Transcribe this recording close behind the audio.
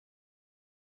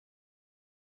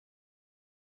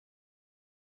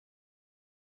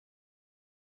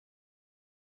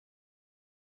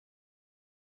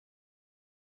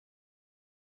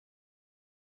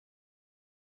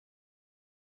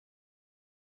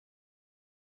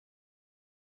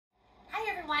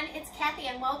Hi everyone, it's Kathy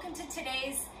and welcome to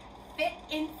today's Fit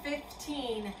in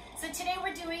 15. So today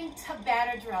we're doing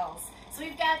Tabata drills. So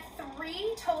we've got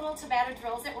 3 total Tabata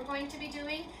drills that we're going to be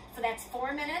doing. So that's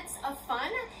 4 minutes of fun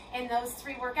in those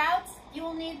 3 workouts. You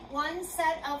will need 1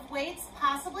 set of weights,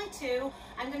 possibly 2.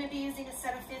 I'm going to be using a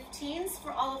set of 15s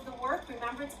for all of the work.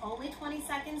 Remember, it's only 20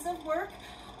 seconds of work.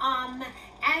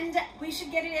 And we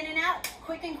should get it in and out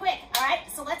quick and quick. All right,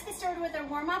 so let's get started with our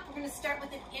warm-up. We're going to start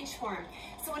with an inchworm.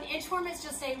 So an inchworm is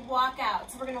just a walk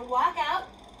out. So we're going to walk out.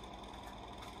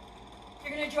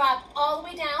 You're going to drop all the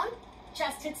way down.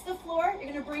 Chest hits the floor.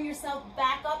 You're going to bring yourself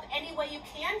back up any way you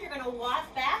can. You're going to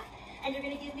walk back, and you're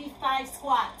going to give me 5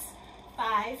 squats.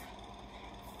 5,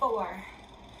 4,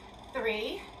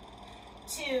 3,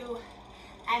 2,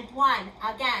 and 1.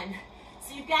 Again.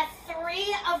 So you've got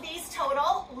 3 of these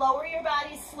total. Lower your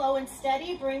body slow and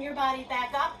steady. Bring your body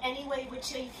back up any way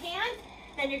which you can.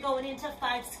 Then you're going into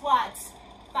 5 squats.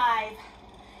 5,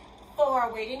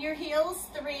 4. Weight in your heels.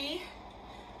 3,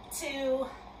 2,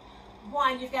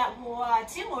 1. You've got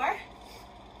 2 more.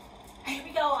 Here we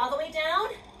go. All the way down.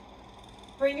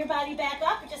 Bring your body back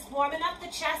up. We're just warming up the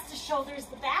chest, the shoulders,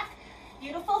 the back.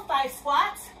 Beautiful. 5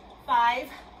 squats. 5,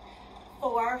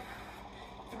 4,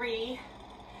 3,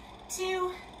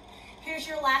 2. Here's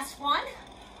your last one.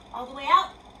 All the way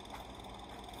out.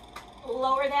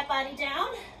 Lower that body down.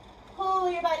 Pull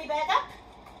your body back up.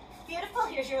 Beautiful.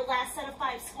 Here's your last set of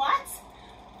 5 squats.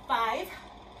 5,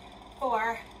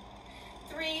 4,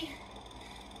 3,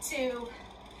 2,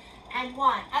 and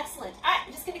 1. Excellent. All right,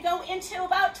 I'm just going to go into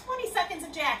about 20 seconds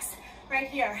of jacks right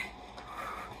here.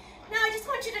 Now I just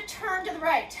want you to turn to the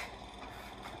right.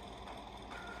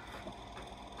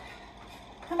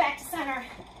 Come back to center.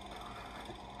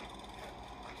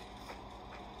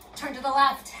 Turn to the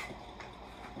left.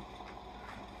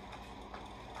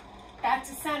 Back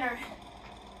to center.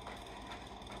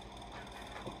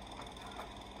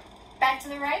 Back to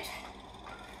the right.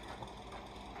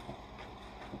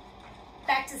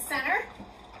 Back to center.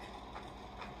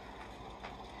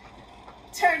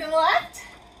 Turn to the left.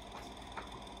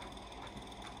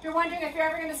 You're wondering if you're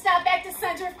ever going to stop. Back to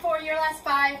center for your last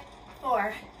 5,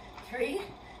 4, 3,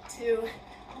 2,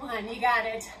 1. You got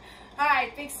it. All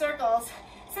right, big circles.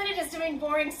 Instead of just doing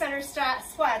boring center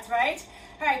squats, right?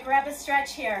 All right, grab a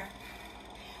stretch here.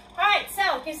 All right,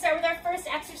 so we can start with our first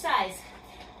exercise.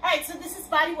 All right, so this is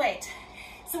body weight.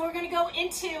 So we're going to go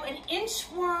into an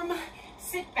inchworm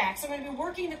sit back. So we're going to be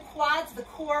working the quads, the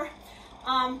core.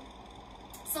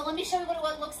 So let me show you what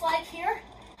it looks like here.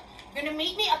 You're going to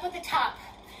meet me up at the top.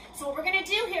 So what we're going to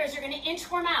do here is you're going to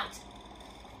inchworm out.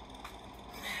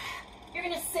 You're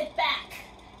going to sit back.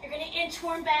 You're going to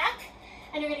inchworm back.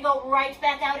 And you're going to go right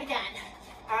back out again.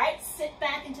 All right, sit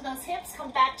back into those hips,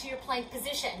 come back to your plank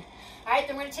position. All right,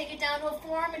 then we're going to take it down to a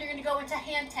forearm, and you're going to go into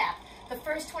hand tap. The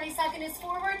first 20 seconds is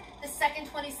forward, the second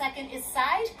 20 seconds is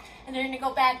side, and then you're going to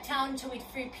go back down until we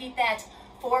repeat that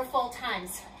 4 full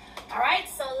times. All right,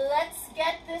 so let's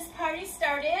get this party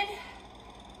started.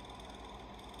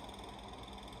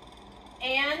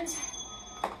 And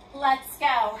let's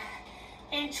go.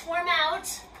 Inchworm out,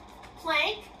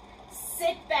 plank,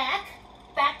 sit back.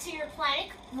 Back to your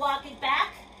plank, walk it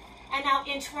back, and now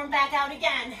inchworm back out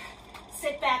again.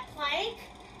 Sit back plank,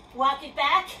 walk it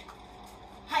back,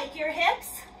 hike your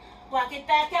hips, walk it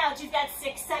back out. You've got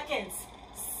 6 seconds.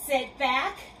 Sit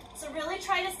back. So really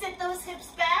try to sit those hips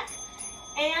back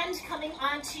and coming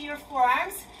onto your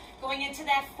forearms, going into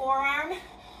that forearm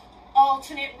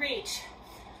alternate reach.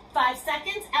 5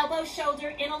 seconds, elbow, shoulder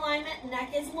in alignment,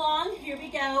 neck is long. Here we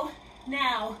go.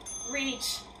 Now,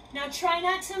 reach. Now try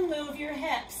not to move your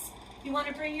hips. You want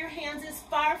to bring your hands as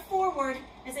far forward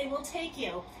as they will take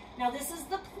you. Now this is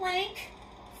the plank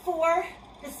for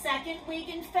the 2nd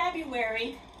week in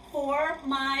February for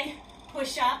my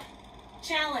push-up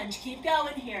challenge. Keep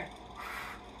going here.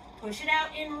 Push it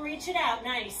out and reach it out.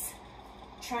 Nice.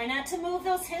 Try not to move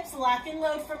those hips. Lock and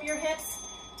load from your hips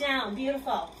down.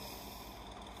 Beautiful.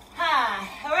 All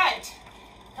right.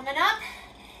 Coming up.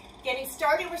 Getting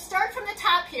started. We'll start from the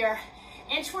top here.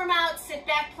 Inchworm out, sit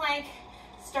back plank,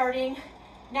 starting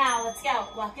now. Let's go.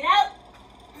 Walk it out.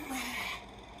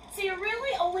 So you're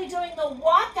really only doing the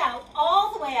walk out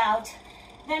all the way out.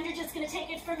 Then you're just going to take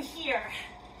it from here.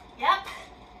 Yep.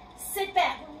 Sit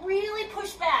back. Really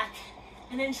push back.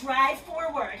 And then drive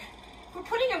forward. We're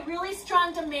putting a really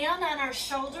strong demand on our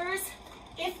shoulders.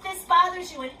 If this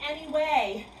bothers you in any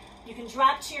way, you can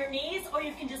drop to your knees or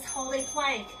you can just hold a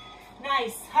plank.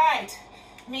 Nice. All right.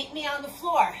 Meet me on the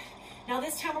floor. Now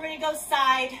this time we're going to go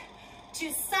side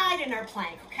to side in our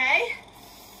plank, okay?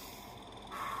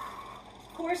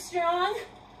 Core strong.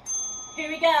 Here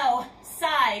we go.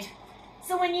 Side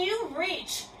So when you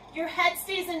reach, your head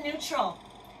stays in neutral.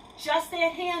 Just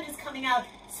that hand is coming out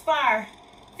as far.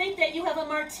 Think that you have a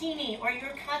martini or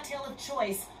your cocktail of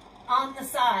choice on the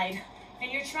side,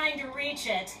 and you're trying to reach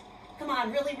it. Come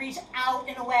on, really reach out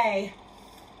and away.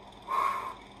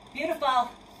 Beautiful.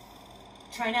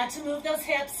 Try not to move those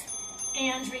hips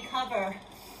and recover.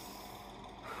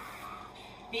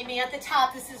 Meet me at the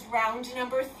top. This is round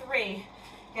number 3.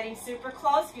 Getting super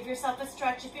close. Give yourself a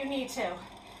stretch if you need to.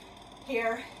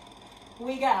 Here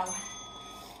we go.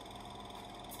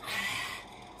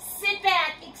 Sit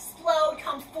back, explode,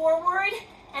 come forward,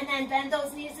 and then bend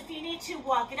those knees if you need to.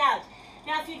 Walk it out.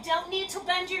 Now, if you don't need to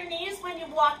bend your knees when you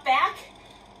walk back,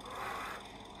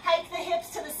 hike the hips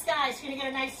to the sky. So you're going to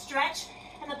get a nice stretch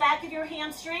in the back of your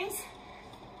hamstrings.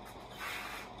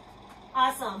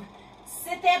 Awesome.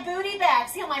 Sit that booty back.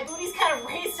 See how my booty's kind of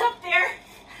raised up there?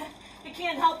 I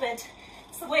can't help it.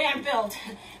 It's the way I'm built.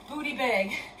 Booty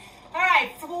big. All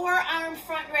right, forearm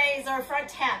front raise or front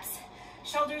taps.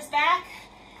 Shoulders back.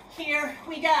 Here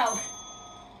we go.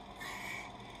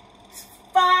 As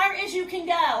far as you can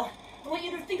go. I want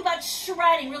you to think about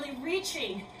shredding, really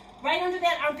reaching right under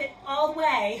that armpit all the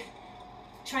way.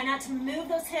 Try not to move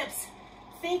those hips.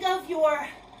 Think of your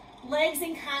legs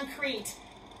in concrete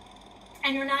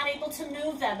and you're not able to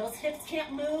move them. Those hips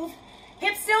can't move.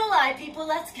 Hips don't lie, people.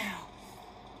 Let's go.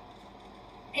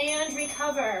 And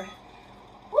recover.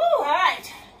 Woo, all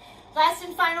right. Last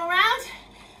and final round.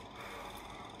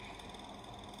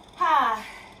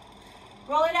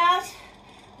 Roll it out.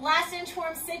 Last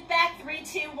inchworm, sit back. 3,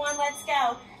 2, 1, let's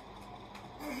go.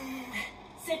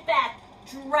 Sit back,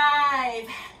 drive,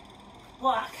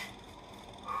 walk.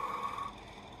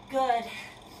 Good.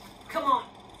 Come on.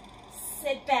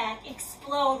 Sit back,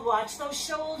 explode, watch those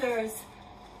shoulders.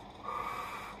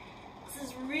 This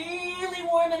is really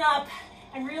warming up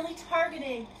and really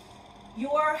targeting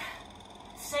your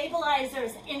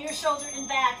stabilizers in your shoulder and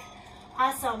back.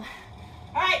 Awesome.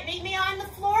 All right, meet me on the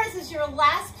floor. This is your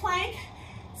last plank,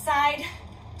 side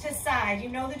to side. You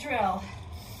know the drill.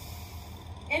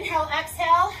 Inhale,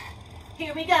 exhale.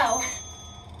 Here we go.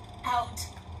 Out,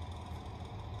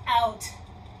 out.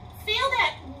 Feel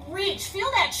that reach, feel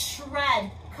that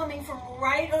shred coming from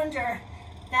right under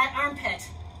that armpit.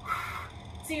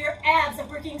 So your abs are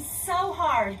working so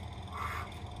hard.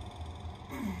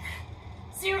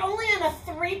 So you're only on a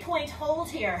 3-point hold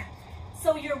here.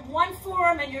 So your one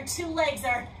forearm and your 2 legs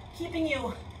are keeping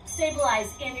you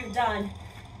stabilized and you're done.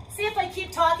 See if I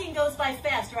keep talking, goes by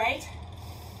fast, right?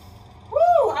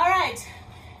 Woo, all right.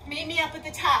 Meet me up at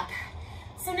the top.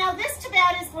 So now this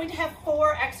Tabata is going to have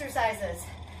 4 exercises.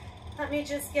 Let me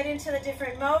just get into the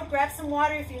different mode. Grab some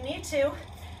water if you need to.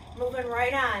 Moving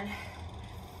right on.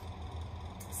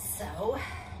 So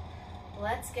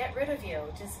let's get rid of you.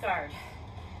 Discard.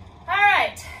 All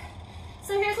right.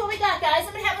 So here's what we got, guys.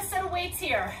 I'm going to have a set of weights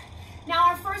here. Now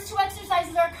our first 2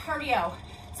 exercises are cardio.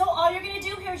 So all you're going to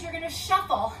do here is you're going to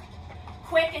shuffle,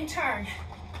 quick and turn.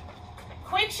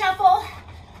 Quick shuffle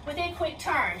with a quick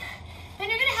turn. Then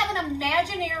you're going to have an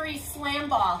imaginary slam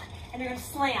ball. And you're going to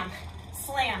slam,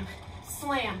 slam,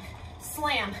 slam,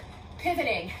 slam,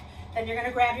 pivoting. Then you're going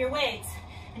to grab your weights.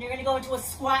 And you're going to go into a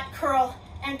squat, curl,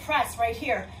 and press right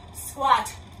here.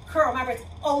 Squat, curl. Remember, it's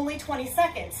only 20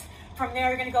 seconds. From there,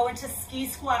 you're going to go into ski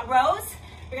squat rows.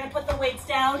 You're going to put the weights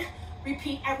down.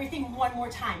 Repeat everything one more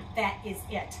time. That is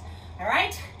it. All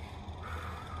right?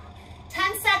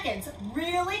 10 seconds.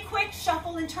 Really quick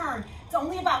shuffle and turn. It's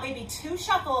only about maybe 2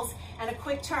 shuffles and a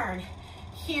quick turn.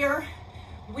 Here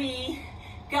we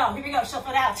go. Here we go.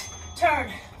 Shuffle it out. Turn.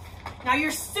 Now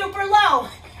you're super low.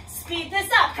 Speed this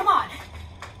up. Come on.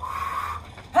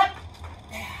 Up.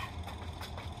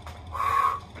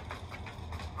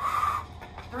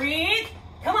 Breathe.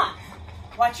 Come on.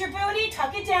 Watch your booty.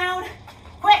 Tuck it down.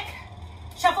 Quick.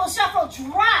 Shuffle, shuffle,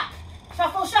 drop.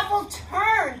 Shuffle, shuffle,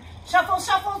 turn. Shuffle,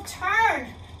 shuffle, turn.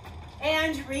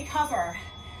 And recover.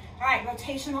 All right,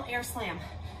 rotational air slam.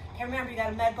 Okay, remember, you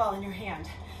got a med ball in your hand.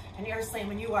 An air slam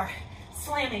when you are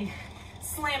slamming,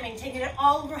 slamming, taking it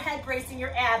all overhead, bracing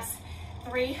your abs.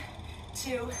 3,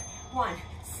 2, 1.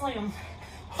 Slam.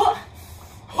 Huh.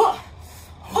 Huh.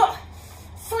 Huh.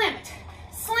 Slam it.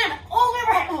 Slam it all the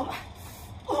way overhead.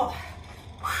 Oh.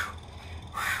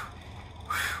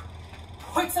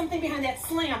 Put something behind that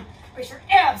slam. Brace your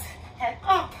abs. Head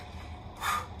up.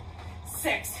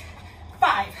 6,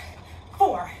 5,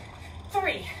 4,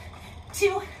 3,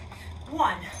 2,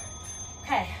 1.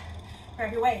 Okay.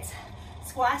 Grab your weights.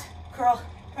 Squat, curl,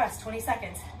 press. 20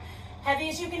 seconds. Heavy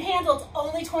as you can handle. It's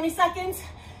only 20 seconds.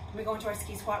 We go into our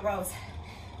ski squat rows.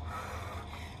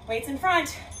 Weights in front.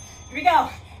 Here we go.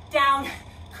 Down,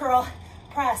 curl,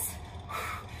 press.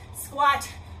 Squat,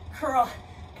 curl,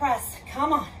 press.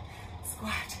 Come on.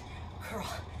 Squat, curl,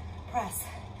 press.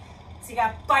 So you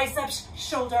got biceps,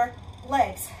 shoulder,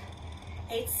 legs.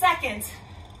 8 seconds.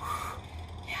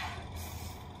 Yeah.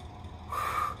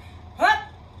 Up.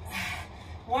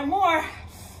 One more.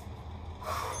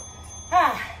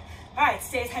 All right,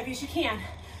 stay as heavy as you can.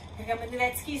 You're gonna do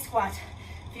that ski squat.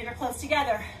 Feet are close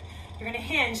together. You're gonna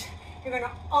hinge. You're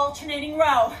gonna alternating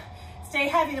row. Stay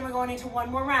heavy, then we're going into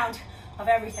one more round of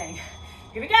everything.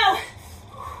 Here we go.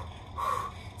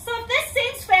 So if this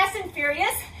seems fast and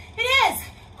furious, it is.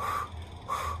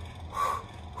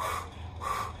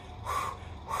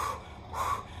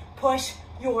 Push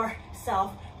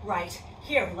yourself right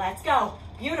here. Let's go.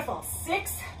 Beautiful.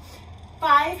 6,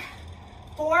 5,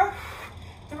 4,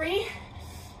 3,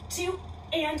 2,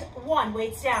 and 1.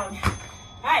 Weights down.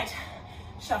 All right.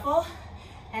 Shuffle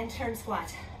and turn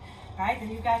squat. All right.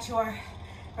 Then you've got your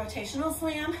rotational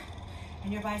slam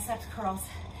and your biceps curls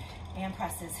and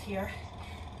presses. Here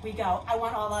we go. I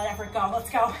want all that effort. Go.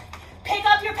 Let's go. Pick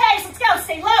up your pace. Let's go.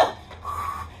 Stay low.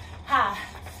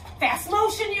 Fast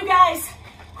motion, you guys.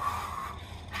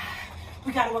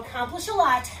 We got to accomplish a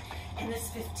lot in this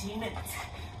 15 minutes.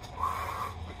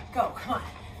 Go, come on.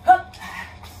 Hup.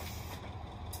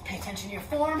 Pay attention to your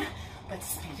form, but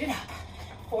speed it up.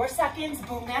 4 seconds,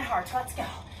 boom that heart. Let's go.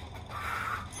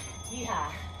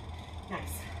 Yeehaw.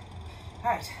 Nice.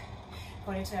 All right.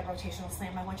 Going into that rotational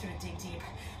slam, I want you to dig deep.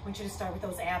 I want you to start with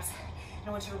those abs. And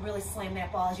I want you to really slam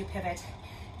that ball as you pivot.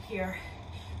 Here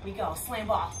we go. Slam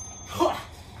ball.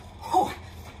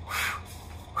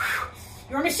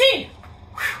 You're a machine.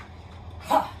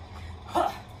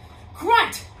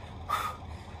 Grunt.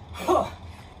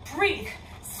 Breathe.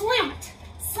 Slam it.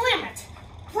 Slam it.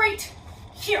 Right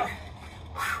here.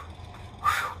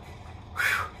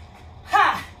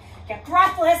 Get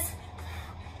breathless.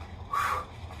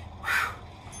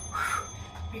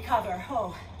 Recover.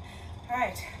 All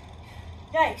right.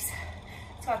 Yikes.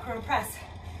 Squat, curl, and press.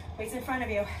 Weights in front of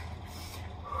you.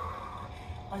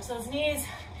 Watch those knees.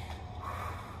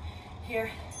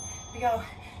 Here we go.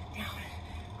 Down.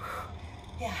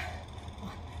 Yeah.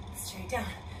 Straight down.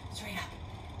 Straight up.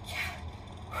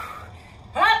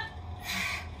 Yeah. Up.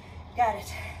 Got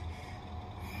it.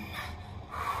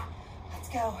 Let's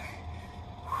go.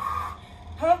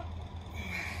 Up.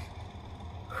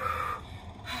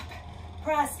 Up.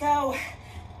 Press. Go.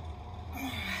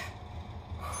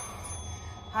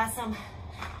 Awesome.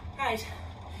 All right.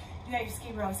 You got your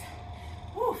ski rows.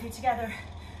 Woo, feet together.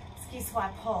 Ski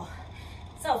squat pull.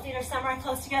 So feet are semi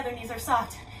close together, knees are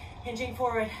soft. Hinging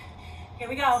forward. Here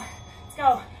we go. Let's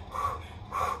go.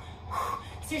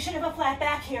 So you should have a flat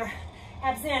back here.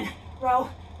 Abs in. Row,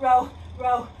 row,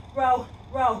 row, row,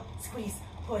 row. Squeeze,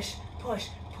 push, push,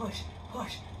 push,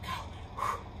 push. Go.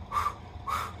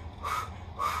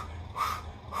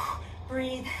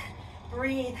 Breathe,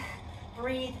 breathe,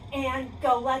 breathe, and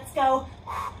go. Let's go.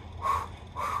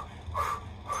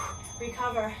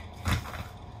 Recover.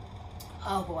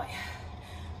 Oh boy.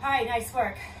 All right, nice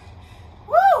work.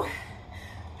 Woo! All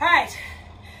right.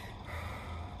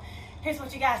 Here's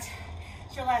what you got.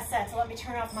 It's your last set, so let me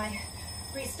turn off my,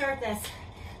 restart this.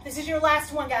 This is your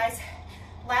last one, guys.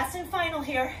 Last and final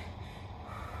here.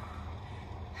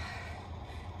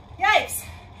 Yikes.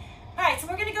 All right, so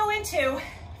we're gonna go into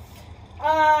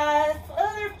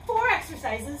other 4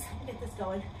 exercises. Let me get this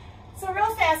going. So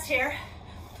real fast here.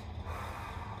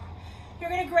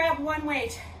 You're gonna grab one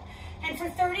weight. And for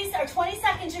 30 or 20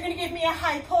 seconds, you're gonna give me a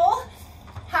high pull,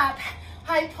 hop,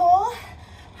 high pull,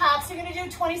 hop. So you're gonna do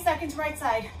 20 seconds right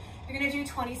side. You're gonna do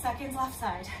 20 seconds left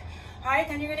side. All right,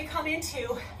 then you're gonna come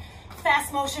into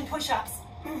fast motion push-ups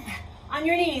on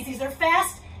your knees. These are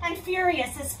fast and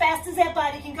furious, as fast as that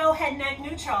body can go, head, neck,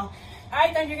 neutral. All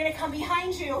right, then you're gonna come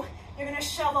behind you. You're gonna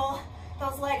shovel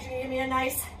those legs. You're gonna give me a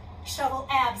nice shovel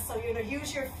abs. So you're gonna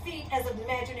use your feet as an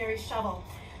imaginary shovel.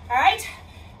 All right,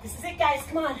 this is it, guys,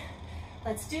 come on.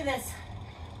 Let's do this.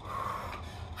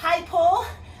 High pull,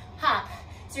 hop.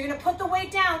 So you're gonna put the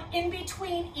weight down in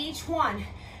between each one.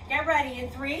 Get ready in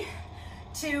 3,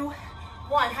 2,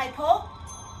 1. High pull,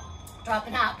 drop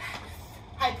and hop.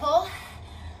 High pull,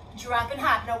 drop and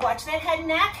hop. Now watch that head and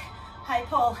neck. High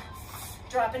pull,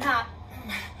 drop and hop.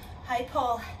 High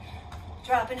pull,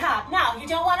 drop and hop. Now, you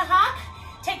don't wanna hop?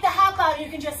 Take the hop out and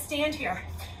you can just stand here.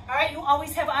 All right, you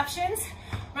always have options.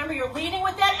 Remember, you're leading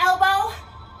with that elbow.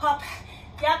 Up,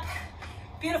 yep,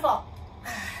 beautiful.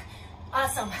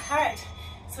 Awesome, all right.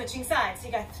 Switching sides. So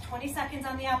you got 20 seconds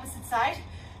on the opposite side.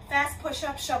 Fast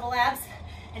push-up, shovel abs,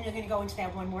 and you're gonna go into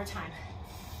that one more time.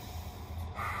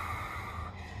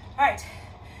 All right,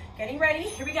 getting ready,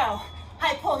 here we go.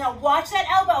 High pull, now watch that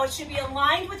elbow. It should be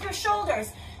aligned with your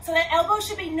shoulders. So that elbow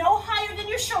should be no higher than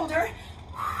your shoulder.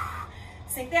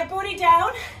 Sink that booty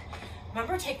down.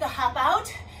 Remember, take the hop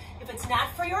out. If it's not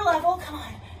for your level, come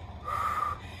on.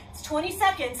 It's 20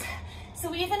 seconds.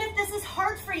 So even if this is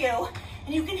hard for you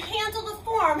and you can handle the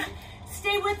form,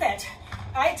 stay with it.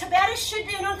 All right, Tabata should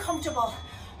be uncomfortable. All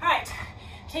right,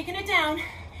 taking it down.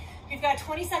 You've got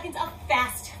 20 seconds of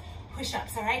fast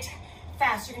push-ups, all right?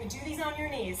 Fast, you're gonna do these on your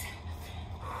knees.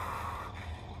 All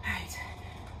right,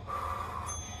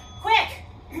 quick.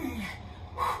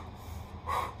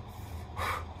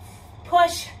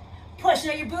 Push, push.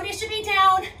 Now your booty should be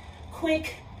down.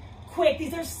 Quick, quick.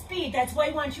 These are speed. That's why I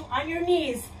want you on your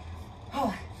knees.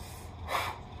 Oh.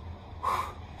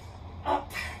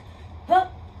 Up,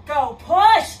 up, go,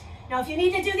 push. Now if you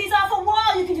need to do these off a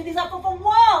wall, you can do these off of a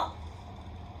wall.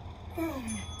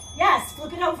 Yes,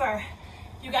 flip it over.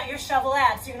 You got your shovel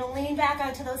abs. You're gonna lean back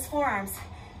onto those forearms.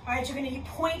 All right, you're gonna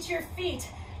point your feet.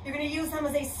 You're gonna use them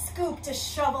as a scoop to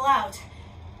shovel out.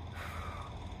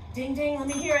 Ding, ding, let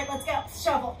me hear it. Let's go.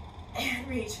 Shovel and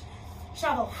reach.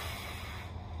 Shovel.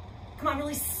 Come on,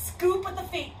 really scoop with the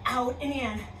feet out and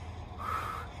in.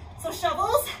 So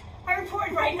shovels are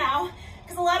important right now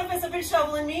because a lot of us have been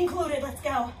shoveling, me included. Let's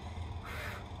go.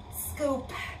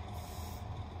 Scoop.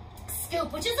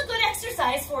 Scoop, which is a good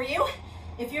exercise for you.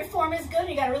 If your form is good,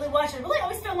 you gotta really watch it. Really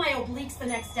always feel my obliques the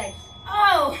next day.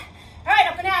 Oh, all right,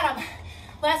 up and at 'em.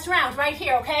 Last round right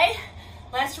here, okay?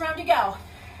 Last round to go.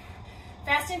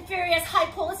 Fast and furious, high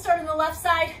pull. Let's start on the left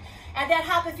side. Add that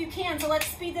hop if you can. So let's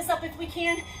speed this up if we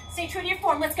can. Stay true to your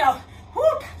form. Let's go.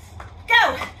 Whoop.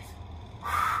 Go.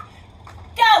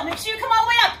 Go. Make sure you come all the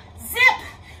way up. Zip.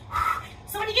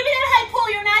 So when you give me that high pull,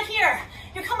 you're not here.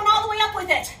 You're coming all the way up with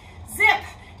it. Zip.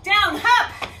 Down,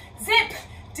 hop. Zip.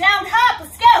 Down, hop.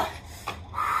 Let's go.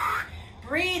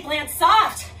 Breathe. Land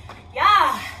soft.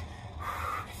 Yeah.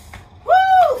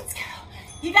 Woo. Let's go.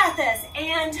 You got this.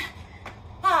 And you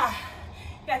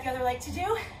got the other leg to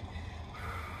do.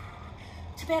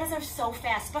 Tabatas are so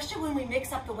fast, especially when we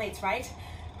mix up the weights, right?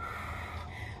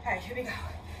 All right, here we go.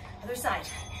 Other side.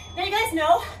 Now you guys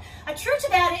know, a true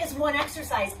Tabata is one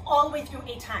exercise all the way through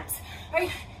 8 times. All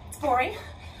right, it's boring,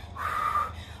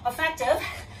 effective.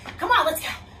 Come on, let's go.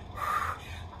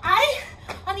 I,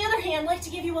 on the other hand, like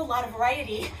to give you a lot of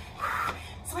variety,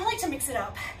 so I like to mix it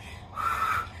up.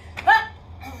 Up.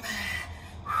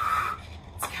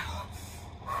 Let's go.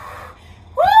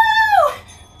 Woo!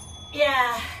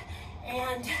 Yeah.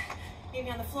 And maybe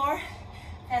on the floor,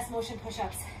 fast motion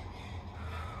push-ups.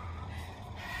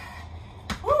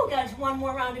 Woo, got one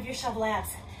more round of your shovel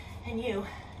abs, and you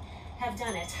have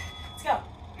done it. Let's go.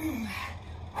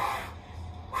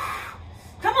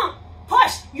 Come on,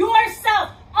 push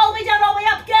yourself all the way down, all the way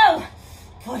up, go.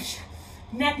 Push,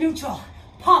 neck neutral,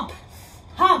 pump,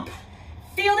 hump.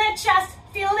 Feel that chest,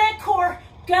 feel that core,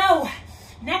 go.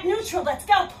 Neck neutral, let's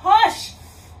go, push,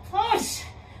 push,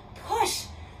 push.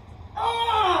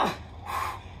 Oh,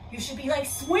 you should be like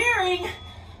swearing.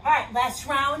 All right, last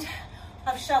round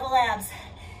of shovel abs.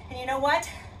 And you know what?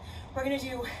 We're gonna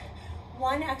do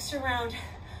one extra round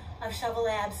of shovel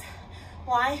abs.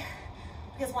 Why?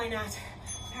 Because why not?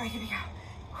 All right, here we go.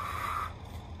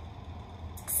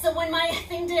 So when my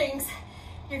thing dings,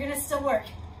 you're gonna still work.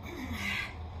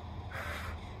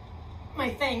 My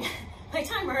thing, my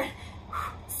timer.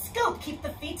 Scoop, keep the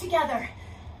feet together.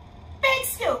 Big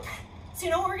scoop. So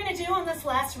you know what we're gonna do on this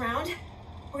last round?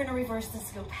 We're gonna reverse the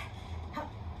scoop.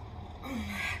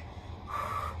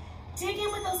 Dig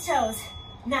in with those toes.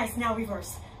 Nice, now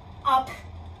reverse. Up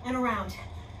and around.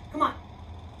 Come on,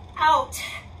 out.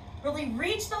 Really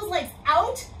reach those legs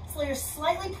out so you're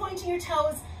slightly pointing your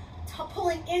toes,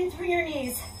 pulling in through your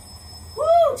knees.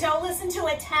 Woo, don't listen to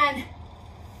it. 10,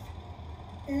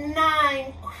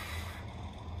 9,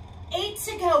 8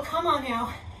 to go, come on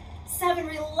now. 7,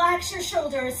 relax your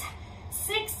shoulders.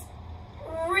 6,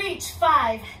 reach.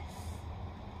 5,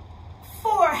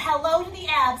 4, hello to the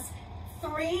abs.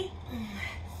 3,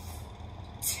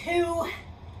 2,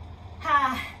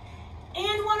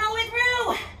 and 1 all the way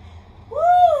through.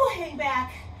 Woo, hang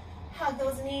back, hug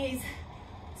those knees,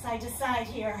 side to side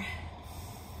here.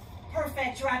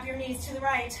 Perfect, drop your knees to the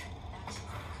right.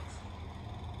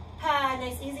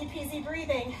 Nice easy peasy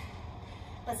breathing.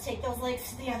 Let's take those legs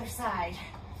to the other side.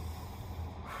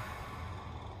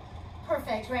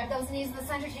 Perfect, grab those knees in the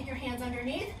center, take your hands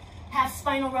underneath. Half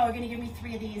spinal row, you're gonna give me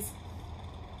 3 of these.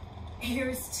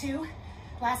 Here's 2,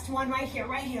 last one right here,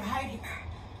 right here.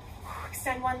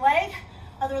 Extend one leg,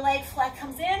 other leg flat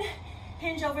comes in,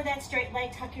 hinge over that straight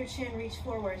leg, tuck your chin, reach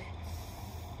forward.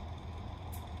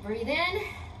 Breathe in,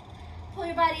 pull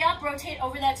your body up, rotate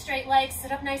over that straight leg,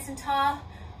 sit up nice and tall,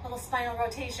 little spinal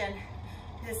rotation.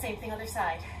 Do the same thing other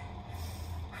side.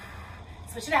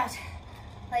 Switch it out.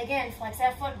 Again, flex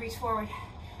that foot, reach forward.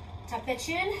 Tuck that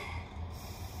chin.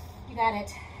 You got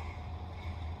it.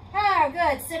 Ah,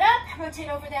 good. Sit up, rotate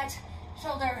over that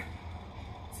shoulder.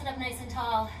 Sit up nice and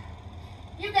tall.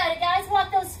 You got it, guys.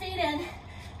 Walk those feet in. All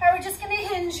right, we're just gonna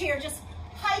hinge here. Just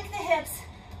hike the hips.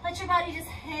 Let your body just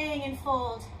hang and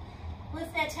fold.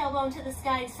 Lift that tailbone to the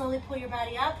sky and slowly pull your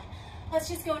body up. Let's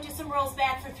just go into some rolls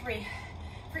back for 3,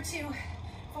 for 2,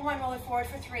 for 1, roll it forward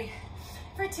for 3,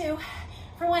 for 2,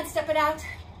 for 1, step it out.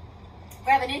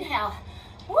 Grab an inhale.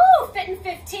 Woo, fit in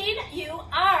 15, you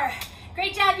are.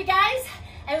 Great job, you guys.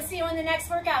 I will see you in the next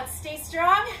workout. Stay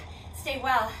strong, stay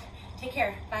well. Take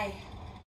care, bye.